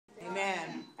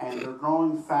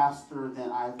growing faster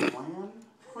than I planned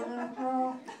for them to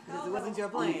grow. Because it wasn't your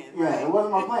plan. Yeah, it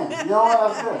wasn't my plan. You know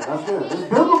what? That's good. That's good. It's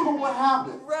biblical what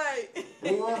happened. Right.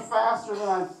 They went faster than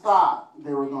I thought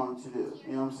they were going to do.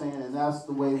 You know what I'm saying? And that's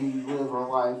the way we live our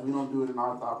lives. We don't do it in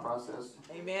our thought process.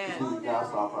 Amen. We do it in God's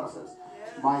thought process.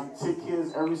 My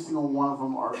kids, every single one of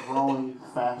them are growing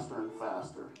faster and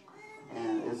faster.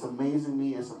 And it's amazing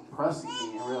me. It's impressing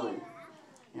me, really.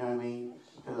 You know what I mean?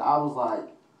 Because I was like,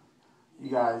 you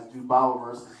guys do Bible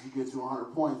verses. You get to 100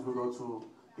 points, we'll go to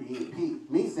the E&P.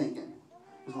 Me thinking,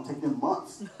 it's going to take them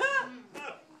months.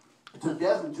 It took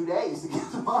Desmond 2 days to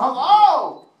get to. I was like,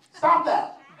 oh, stop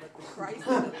that.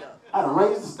 I had to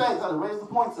raise the stakes. I had to raise the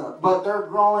points up. But they're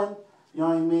growing, you know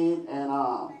what I mean? And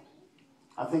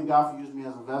I thank God for using me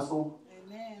as a vessel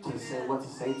to say what to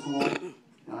say to them.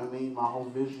 You know what I mean? My whole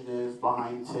vision is,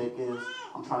 behind Tick is,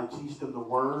 I'm trying to teach them the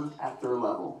word at their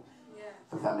level.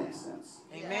 If that makes sense.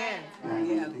 Amen. You know what I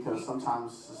mean? Because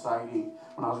sometimes society,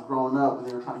 when I was growing up and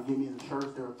they were trying to get me in the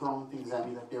church, they were throwing things at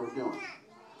me that they were doing.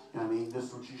 You know what I mean? This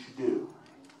is what you should do.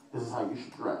 This is how you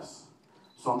should dress.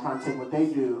 So I'm trying to take what they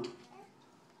do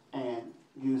and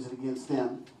use it against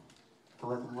them to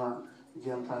let them learn. You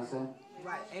get what I'm trying to say?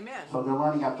 Right. Amen. So they're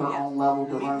learning at their own level.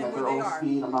 They're learning at their own are.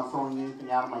 speed. I'm not throwing anything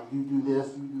out. I'm like, you do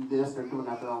this, you do this. They're doing it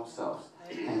at their own selves.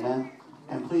 Amen.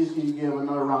 And please can you give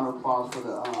another round of applause for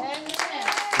the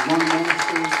young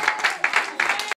ministers.